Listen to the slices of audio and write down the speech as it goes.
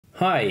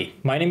Hi,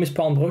 my name is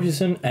Paul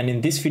Broosjesen, and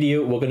in this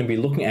video we're going to be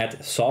looking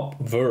at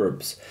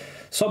SopVerbs.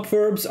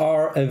 SopVerbs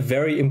are a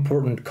very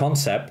important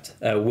concept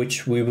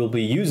which we will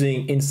be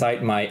using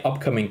inside my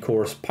upcoming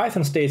course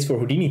Python States for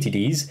Houdini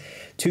TDs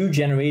to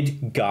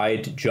generate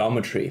guide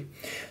geometry.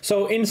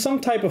 So in some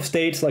type of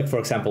states, like for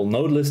example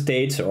nodeless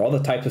states or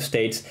other types of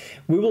states,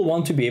 we will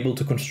want to be able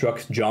to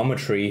construct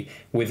geometry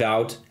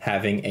without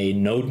having a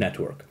node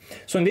network.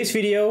 So in this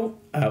video,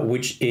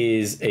 which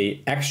is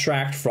an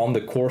extract from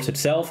the course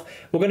itself,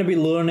 we're going to be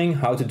learning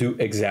how to do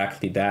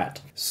exactly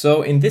that.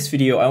 So in this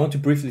video, I want to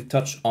briefly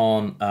touch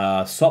on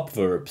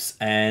SopVerbs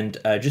and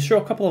just show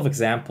a couple of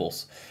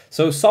examples.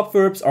 So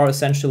SopVerbs are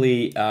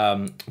essentially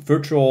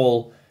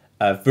virtual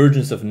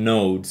versions of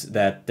nodes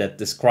that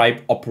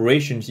describe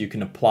operations you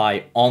can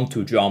apply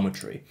onto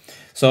geometry.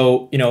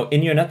 So,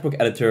 in your network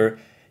editor,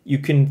 you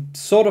can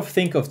sort of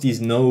think of these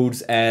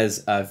nodes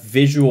as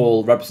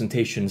visual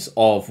representations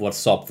of what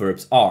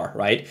SopVerbs are,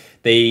 right?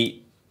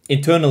 They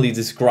internally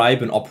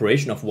describe an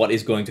operation of what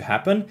is going to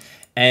happen.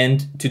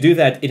 And to do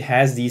that, it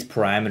has these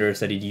parameters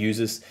that it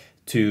uses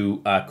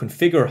to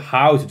configure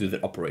how to do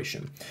that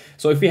operation.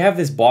 So if we have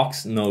this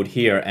box node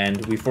here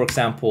and we, for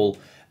example,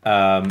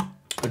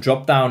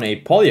 drop down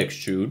a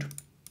polyextrude,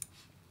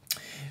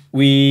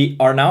 we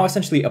are now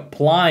essentially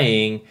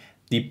applying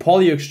the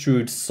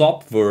polyextrude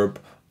SopVerb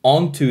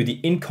onto the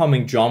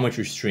incoming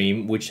geometry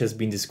stream, which has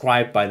been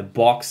described by the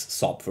box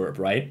SopVerb,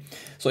 right?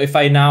 So if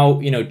I now,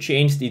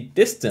 change the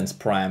distance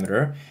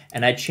parameter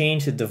and I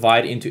change the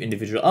divide into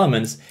individual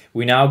elements,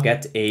 we now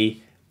get a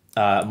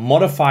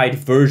modified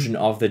version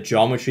of the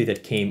geometry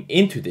that came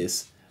into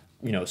this,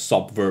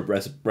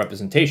 SopVerb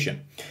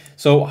representation.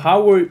 So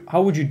how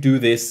would you do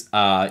this, in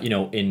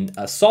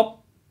a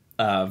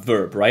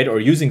SopVerb, right? Or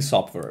using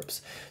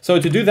SopVerbs. So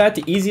to do that,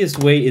 the easiest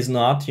way is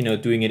not,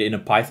 doing it in a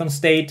Python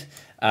state,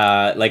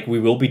 like we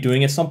will be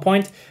doing at some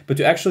point, but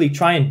to actually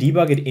try and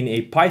debug it in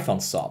a Python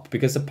SOP,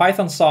 because the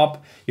Python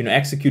SOP,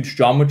 executes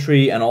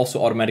geometry and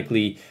also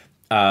automatically,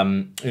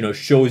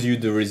 shows you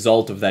the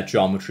result of that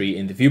geometry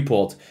in the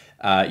viewport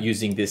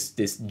using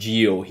this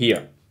geo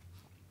here,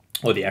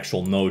 or the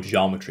actual node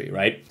geometry,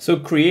 right? So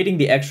creating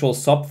the actual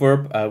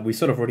SopVerb, we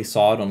sort of already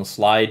saw it on the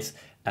slides.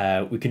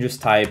 We can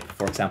just type,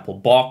 for example,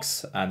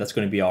 box, and that's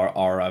going to be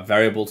our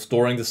variable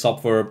storing the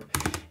SopVerb,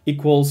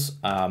 equals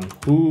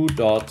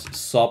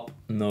who.sop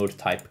node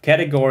type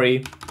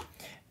category,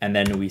 and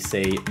then we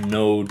say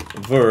node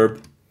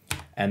verb,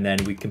 and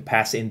then we can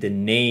pass in the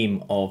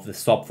name of the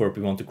SopVerb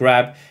we want to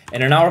grab.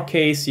 And in our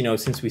case,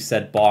 since we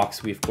said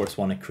box, we of course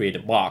want to create a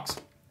box.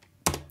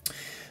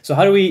 So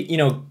how do we,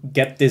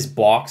 get this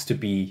box to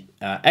be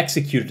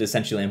executed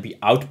essentially and be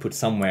output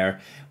somewhere?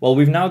 Well,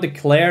 we've now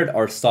declared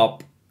our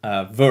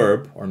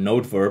SopVerb or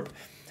node verb.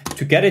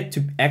 To get it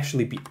to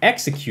actually be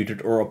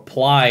executed or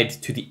applied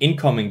to the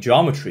incoming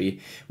geometry,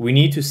 we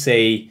need to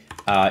say,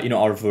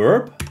 our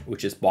verb,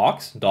 which is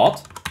box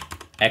dot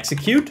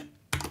execute.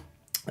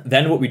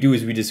 Then what we do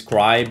is we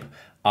describe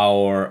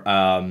our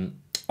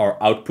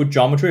output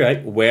geometry,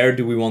 right? Where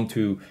do we want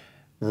to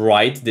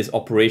write this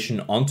operation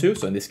onto?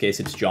 So in this case,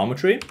 it's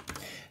geometry.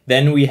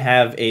 Then we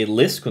have a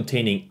list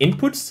containing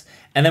inputs,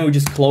 and then we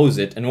just close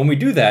it. And when we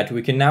do that,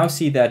 we can now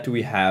see that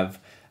we have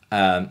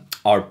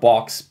our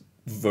box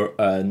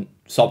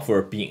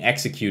SopVerb being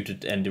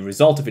executed, and the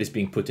result of it is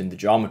being put in the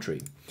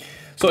geometry.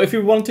 So if we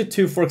wanted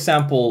to, for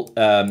example,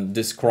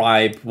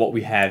 describe what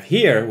we have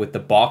here with the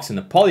box and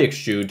the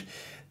polyextrude,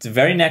 the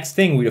very next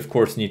thing we of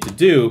course need to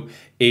do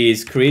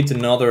is create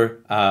another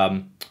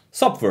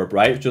SopVerb,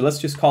 right? So let's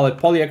just call it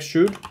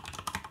polyextrude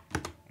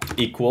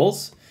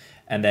equals,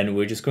 and then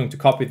we're just going to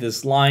copy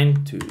this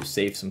line to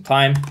save some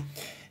time.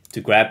 To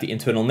grab the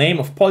internal name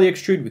of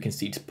polyextrude, we can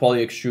see it's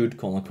polyextrude :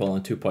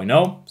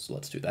 2.0. So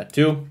let's do that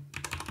too.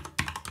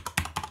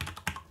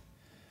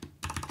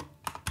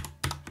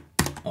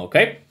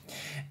 Okay.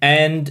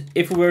 And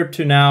if we were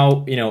to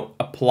now,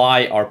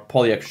 apply our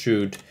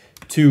polyextrude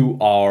to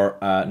our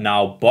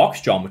now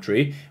box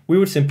geometry, we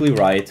would simply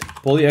write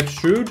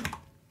polyextrude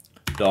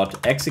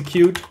dot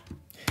execute.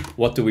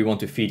 What do we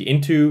want to feed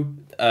into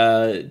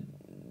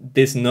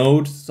this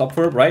node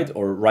SopVerb, right?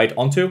 Or write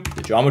onto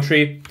the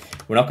geometry.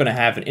 We're not going to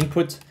have an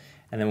input.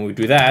 And then when we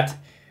do that,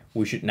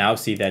 we should now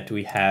see that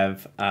we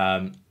have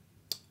a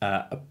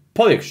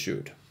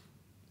polyextrude,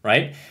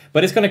 right?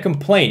 But it's going to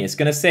complain. It's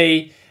going to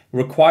say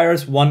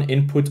requires one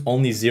input,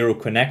 only 0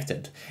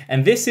 connected.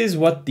 And this is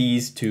what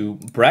these two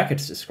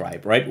brackets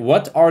describe, right?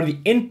 What are the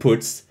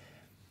inputs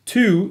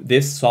to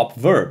this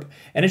SopVerb?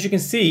 And as you can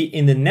see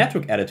in the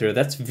network editor,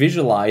 that's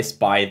visualized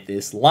by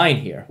this line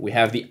here. We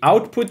have the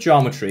output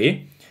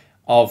geometry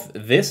of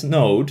this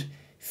node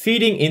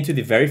feeding into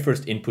the very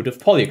first input of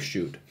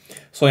polyextrude.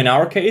 So in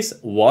our case,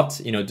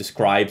 what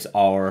describes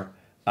our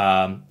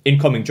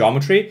incoming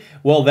geometry?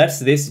 Well, that's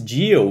this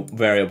geo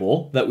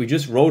variable that we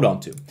just wrote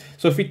onto.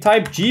 So if we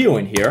type geo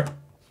in here,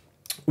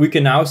 we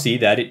can now see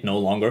that it no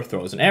longer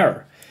throws an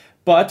error.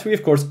 But we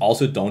of course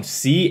also don't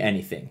see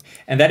anything.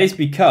 And that is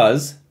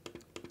because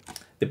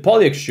the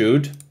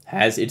polyextrude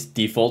has its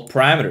default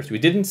parameters. We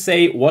didn't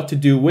say what to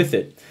do with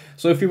it.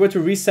 So if we were to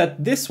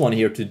reset this one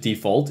here to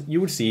default, you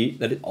would see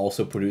that it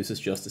also produces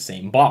just the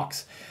same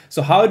box.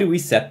 So how do we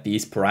set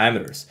these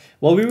parameters?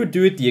 Well, we would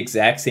do it the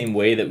exact same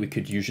way that we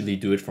could usually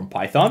do it from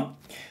Python.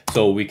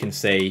 So we can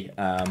say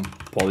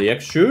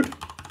polyextrude,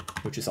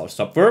 which is our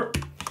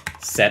subverb,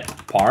 set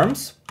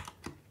params.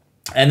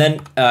 And then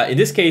in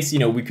this case,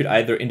 we could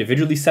either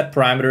individually set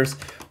parameters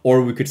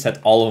or we could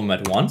set all of them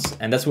at once.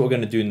 And that's what we're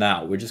going to do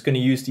now. We're just going to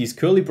use these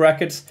curly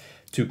brackets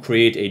to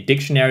create a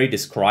dictionary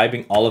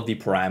describing all of the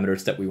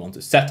parameters that we want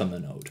to set on the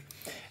node.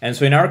 And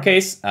so in our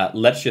case,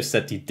 let's just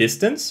set the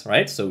distance,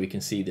 right? So we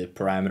can see the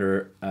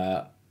parameter,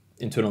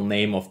 internal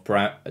name of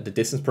the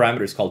distance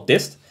parameter is called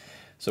dist.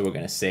 So we're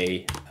going to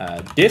say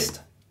dist.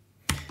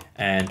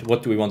 And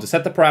what do we want to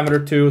set the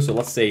parameter to? So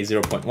let's say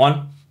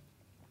 0.1.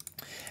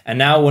 And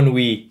now when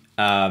we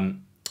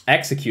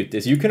execute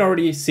this, you can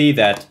already see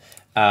that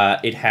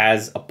it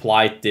has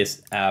applied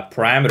this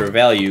parameter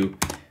value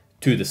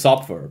to the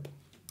subverb.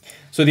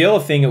 So the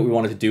other thing that we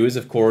wanted to do is,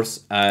 of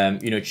course,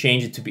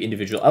 change it to be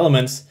individual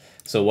elements.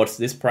 So what's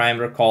this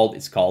parameter called?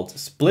 It's called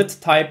split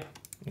type.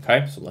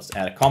 Okay, so let's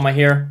add a comma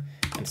here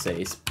and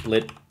say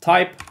split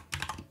type.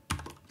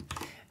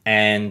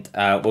 And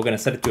we're going to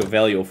set it to a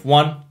value of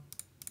 1,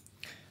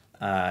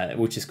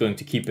 which is going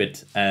to keep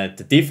it at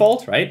the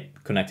default, right?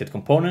 Connected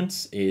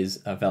components is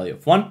a value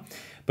of 1.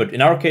 But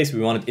in our case, we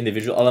wanted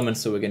individual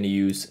elements, so we're going to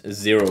use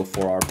 0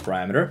 for our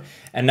parameter.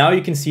 And now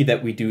you can see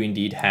that we do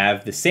indeed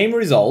have the same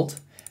result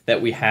that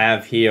we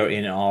have here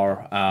in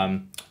our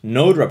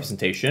node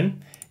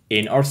representation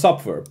in our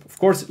subverb. Of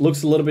course, it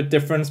looks a little bit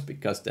different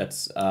because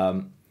that's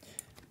the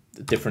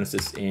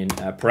differences in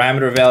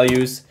parameter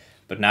values.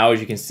 But now, as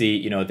you can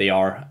see, they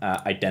are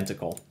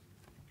identical.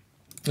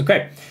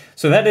 Okay,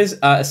 so that is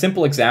a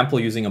simple example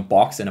using a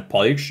box and a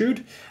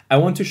polyextrude. I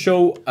want to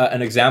show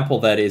an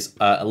example that is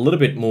a little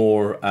bit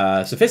more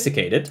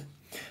sophisticated.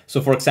 So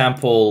for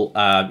example,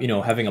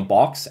 having a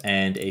box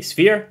and a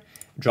sphere,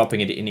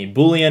 dropping it in a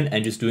Boolean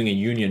and just doing a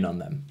union on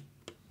them.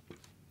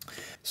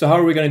 So how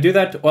are we going to do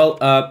that? Well,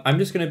 I'm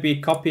just going to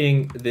be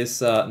copying this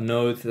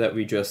node that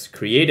we just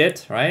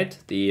created, right?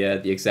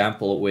 The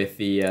example with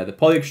the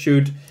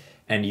polyextrude,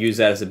 and use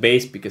that as a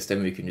base, because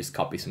then we can just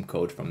copy some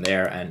code from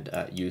there and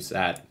use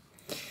that.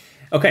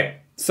 Okay,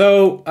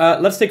 so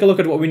let's take a look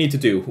at what we need to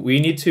do. We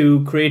need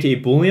to create a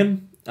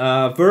Boolean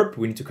verb.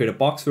 We need to create a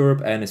box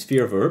verb and a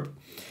sphere verb.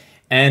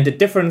 And the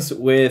difference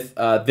with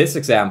this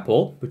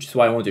example, which is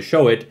why I want to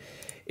show it,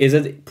 is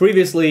that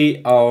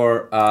previously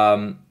our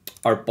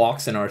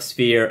box and our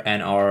sphere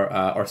and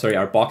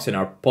our box and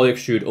our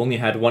polyextrude only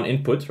had one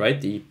input, right?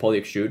 The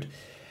polyextrude.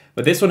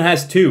 But this one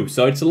has 2,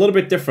 so it's a little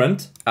bit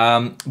different,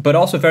 but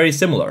also very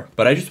similar.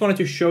 But I just wanted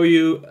to show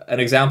you an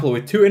example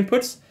with 2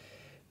 inputs,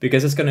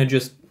 because it's going to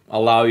just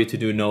allow you to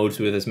do nodes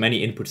with as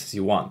many inputs as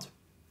you want.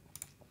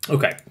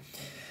 Okay,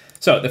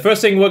 so the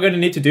first thing we're going to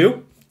need to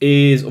do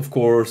is, of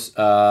course,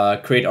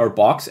 create our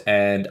box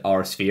and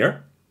our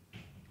sphere.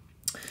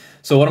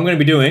 So what I'm going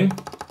to be doing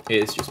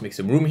is just make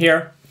some room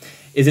here.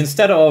 Is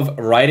instead of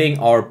writing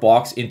our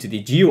box into the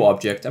geo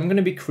object, I'm going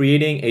to be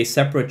creating a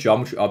separate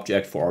geometry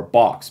object for our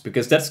box,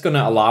 because that's going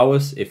to allow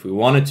us, if we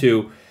wanted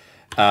to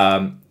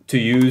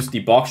use the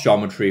box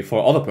geometry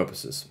for other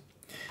purposes.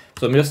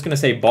 So I'm just going to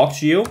say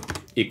box geo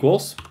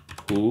equals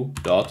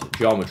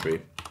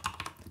who.geometry,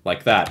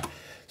 like that.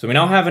 So we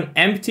now have an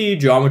empty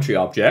geometry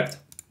object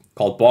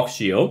called box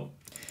geo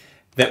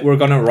that we're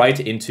going to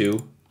write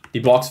into the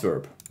box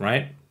verb,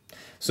 right?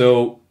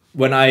 So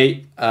when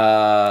I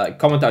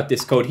comment out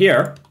this code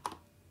here,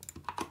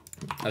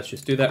 let's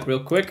just do that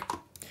real quick.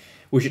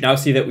 We should now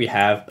see that we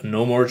have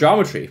no more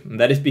geometry. And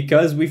that is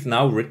because we've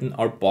now written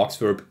our box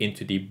verb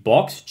into the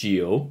box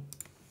geo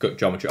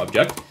geometry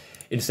object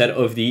instead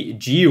of the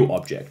geo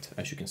object,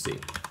 as you can see.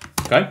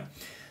 Okay,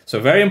 so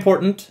very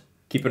important.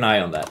 Keep an eye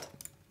on that.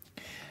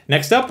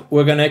 Next up,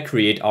 we're going to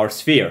create our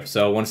sphere.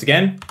 So once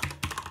again,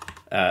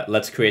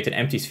 let's create an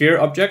empty sphere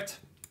object,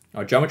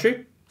 our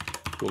geometry.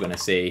 We're going to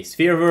say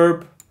sphere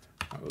verb.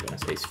 We're going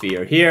to say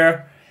sphere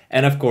here.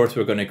 And of course,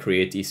 we're going to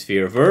create the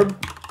sphere verb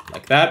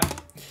like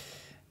that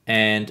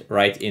and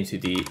write into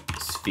the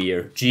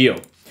sphere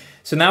geo.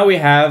 So now we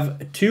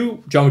have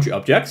 2 geometry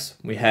objects.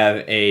 We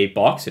have a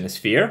box and a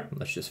sphere.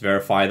 Let's just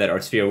verify that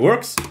our sphere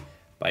works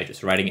by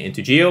just writing it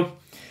into geo.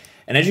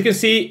 And as you can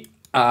see,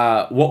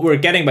 what we're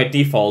getting by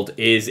default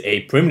is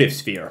a primitive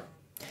sphere.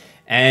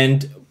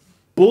 And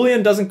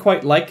Boolean doesn't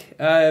quite like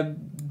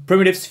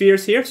primitive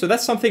spheres here. So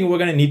that's something we're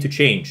going to need to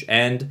change.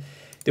 And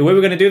the way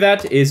we're going to do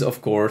that is,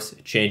 of course,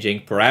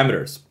 changing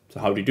parameters. So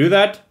how do we do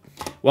that?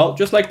 Well,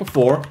 just like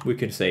before, we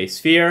can say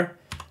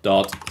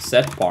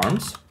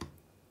sphere.setParams,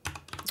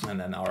 and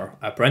then our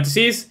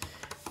parentheses,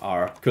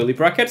 our curly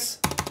brackets,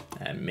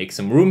 and make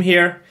some room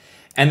here.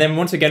 And then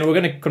once again, we're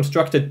going to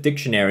construct a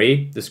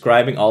dictionary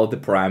describing all of the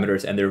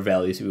parameters and their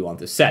values we want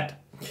to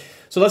set.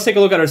 So let's take a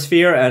look at our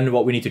sphere and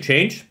what we need to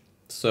change.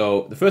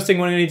 So the first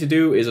thing we need to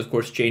do is, of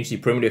course, change the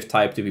primitive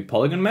type to be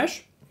polygon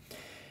mesh.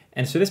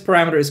 And so this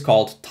parameter is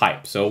called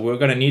type. So we're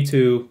going to need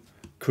to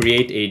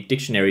create a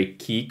dictionary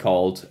key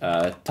called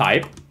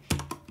type.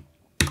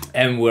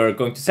 And we're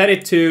going to set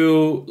it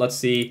to, let's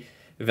see,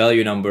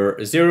 value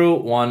number 0,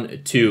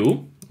 1,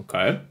 2.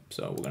 Okay,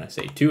 so we're going to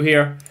say 2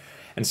 here.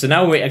 And so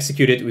now when we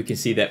execute it, we can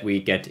see that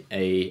we get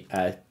a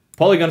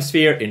polygon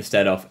sphere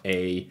instead of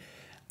a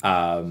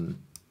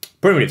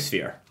primitive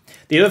sphere.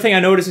 The other thing I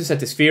noticed is that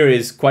the sphere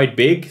is quite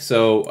big,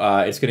 so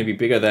it's going to be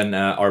bigger than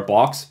our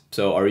box,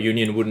 so our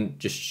union wouldn't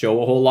just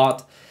show a whole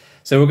lot.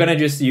 So we're going to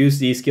just use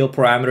the scale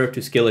parameter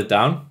to scale it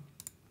down.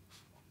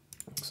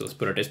 So let's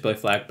put our display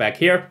flag back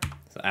here,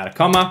 so add a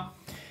comma,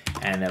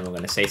 and then we're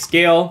going to say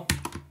scale,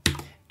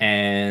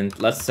 and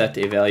let's set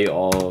a value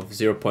of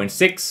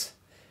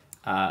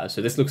 0.6.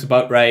 So this looks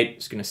about right.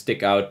 It's going to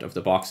stick out of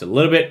the box a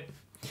little bit.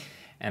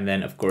 And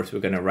then, of course, we're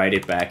going to write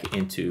it back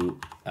into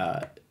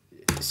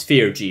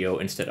sphere geo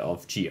instead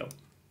of geo.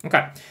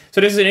 Okay,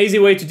 so this is an easy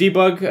way to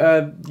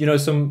debug, you know,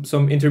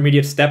 some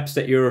intermediate steps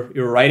that you're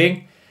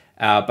writing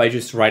by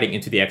just writing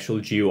into the actual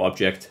geo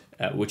object,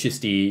 which is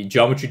the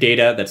geometry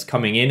data that's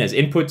coming in as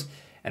input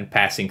and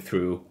passing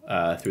through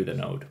through the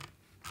node.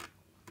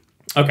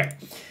 Okay,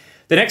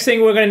 the next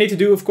thing we're going to need to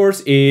do, of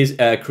course, is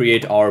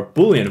create our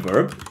Boolean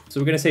verb. So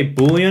we're going to say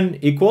Boolean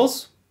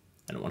equals.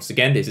 And once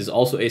again, this is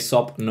also a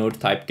sub node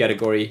type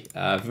category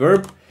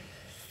verb.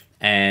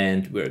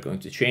 And we're going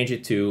to change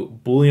it to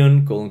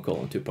Boolean :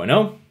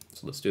 2.0.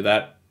 So let's do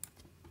that.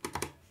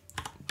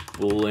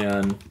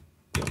 Boolean :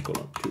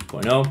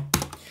 2.0.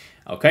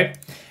 Okay.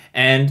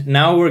 And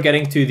now we're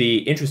getting to the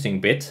interesting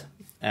bit.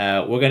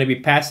 We're going to be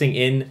passing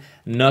in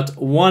not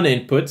one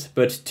input,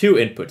 but 2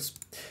 inputs.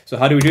 So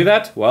how do we do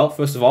that? Well,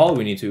 first of all,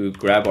 we need to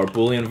grab our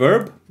Boolean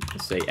verb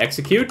and say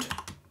execute.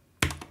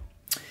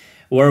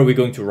 Where are we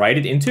going to write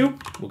it into?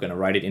 We're going to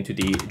write it into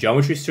the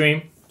geometry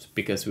stream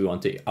because we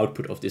want the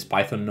output of this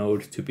Python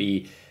node to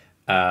be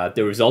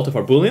the result of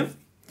our Boolean.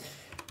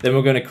 Then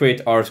we're going to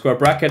create our square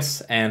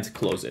brackets and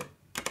close it.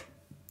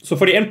 So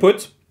for the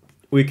input,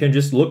 we can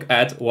just look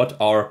at what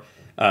our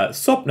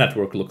sub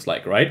network looks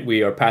like, right?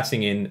 We are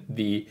passing in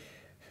the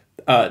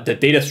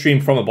data stream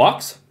from a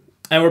box,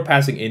 and we're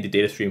passing in the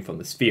data stream from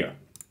the sphere.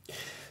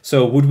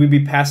 So would we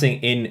be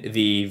passing in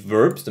the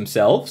verbs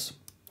themselves?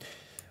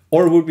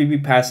 Or would we be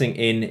passing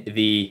in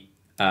the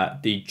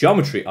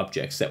geometry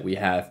objects that we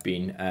have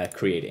been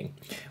creating?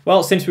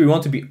 Well, since we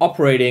want to be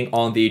operating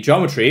on the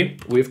geometry,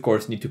 we of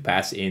course need to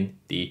pass in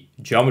the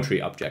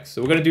geometry objects.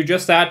 So we're going to do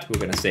just that. We're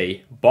going to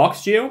say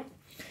box geo,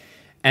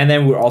 and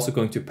then we're also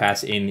going to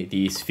pass in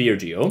the sphere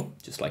geo,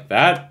 just like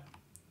that,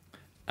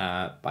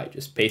 by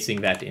just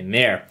pasting that in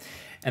there.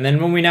 And then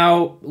when we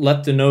now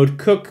let the node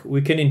cook,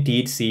 we can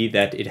indeed see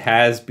that it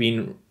has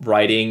been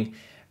writing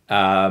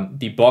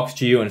the box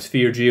geo and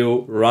sphere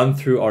geo run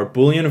through our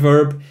Boolean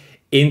verb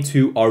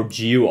into our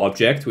geo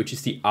object, which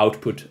is the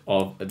output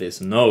of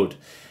this node.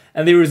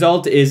 And the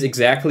result is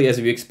exactly as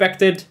we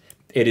expected.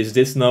 It is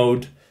this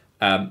node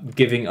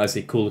giving us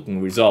a cool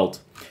looking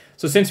result.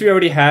 So since we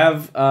already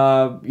have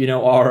you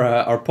know,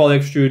 our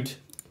polyextrude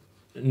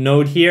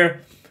node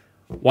here,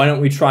 why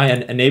don't we try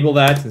and enable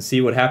that and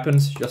see what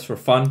happens just for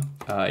fun.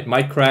 It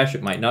might crash,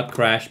 it might not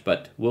crash,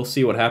 but we'll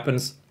see what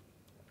happens.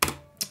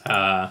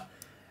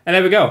 And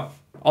there we go,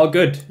 all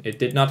good. It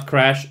did not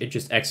crash, it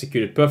just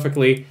executed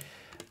perfectly.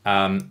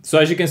 So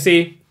as you can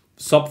see,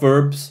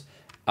 SopVerbs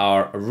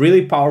are a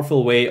really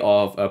powerful way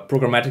of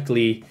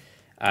programmatically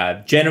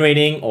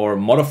generating or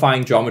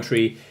modifying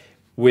geometry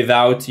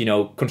without, you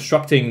know,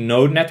 constructing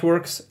node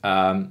networks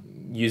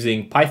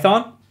using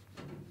Python.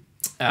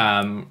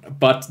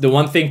 But the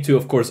one thing to,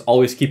 of course,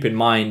 always keep in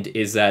mind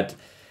is that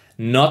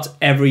not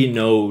every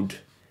node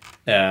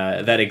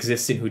that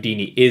exists in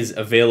Houdini is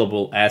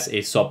available as a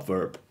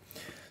subverb.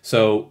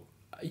 So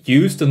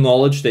use the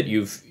knowledge that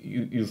you've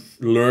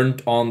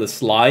learned on the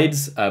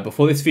slides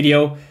before this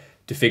video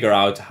to figure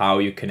out how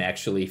you can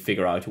actually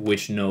figure out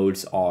which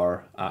nodes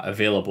are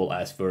available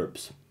as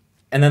verbs.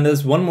 And then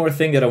there's one more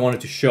thing that I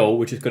wanted to show,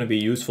 which is going to be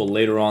useful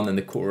later on in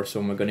the course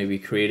when we're going to be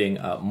creating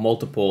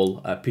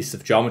multiple pieces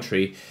of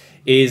geometry,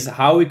 is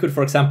how we could,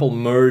 for example,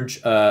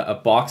 merge a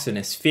box and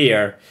a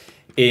sphere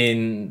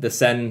in the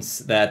sense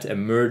that a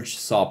merge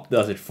sop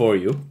does it for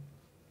you.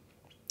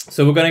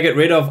 So we're going to get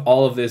rid of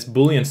all of this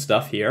Boolean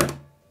stuff here.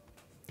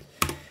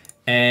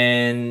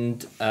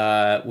 And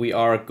we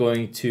are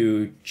going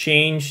to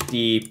change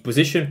the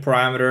position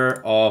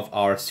parameter of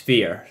our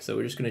sphere. So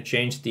we're just going to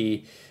change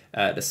the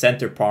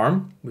center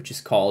parm, which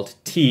is called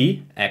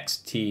T, X,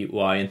 T,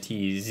 Y, and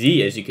T,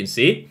 Z, as you can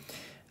see.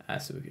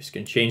 So we're just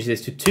going to change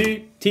this to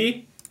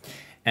T.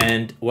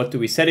 And what do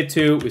we set it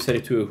to? We set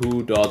it to a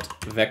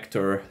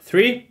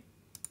who.vector3.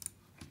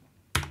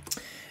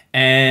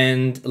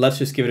 And let's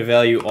just give it a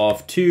value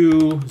of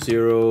 2,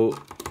 0,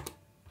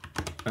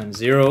 and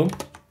 0,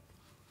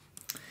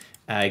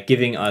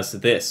 giving us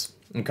this.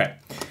 Okay,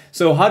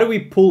 so how do we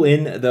pull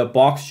in the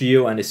box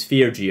geo and the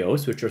sphere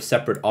geos, which are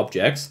separate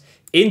objects,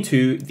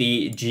 into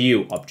the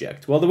geo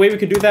object? Well, the way we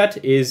can do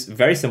that is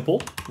very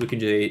simple. We can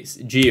do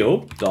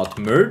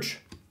geo.merge,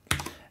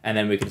 and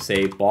then we can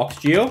say box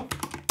geo,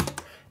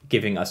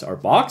 giving us our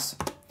box.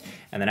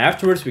 And then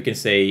afterwards, we can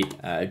say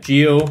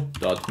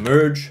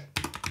geo.merge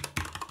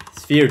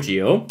sphere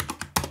geo,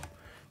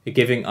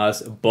 giving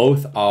us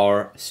both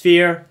our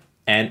sphere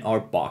and our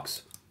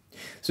box.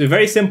 So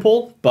very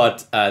simple,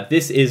 but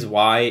this is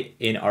why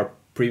in our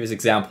previous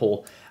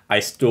example, I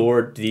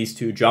stored these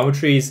two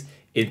geometries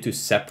into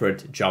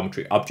separate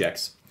geometry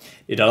objects.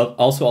 It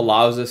also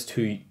allows us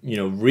to,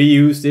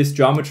 reuse this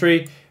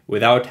geometry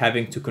without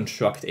having to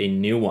construct a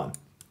new one.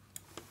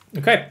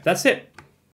 Okay, that's it.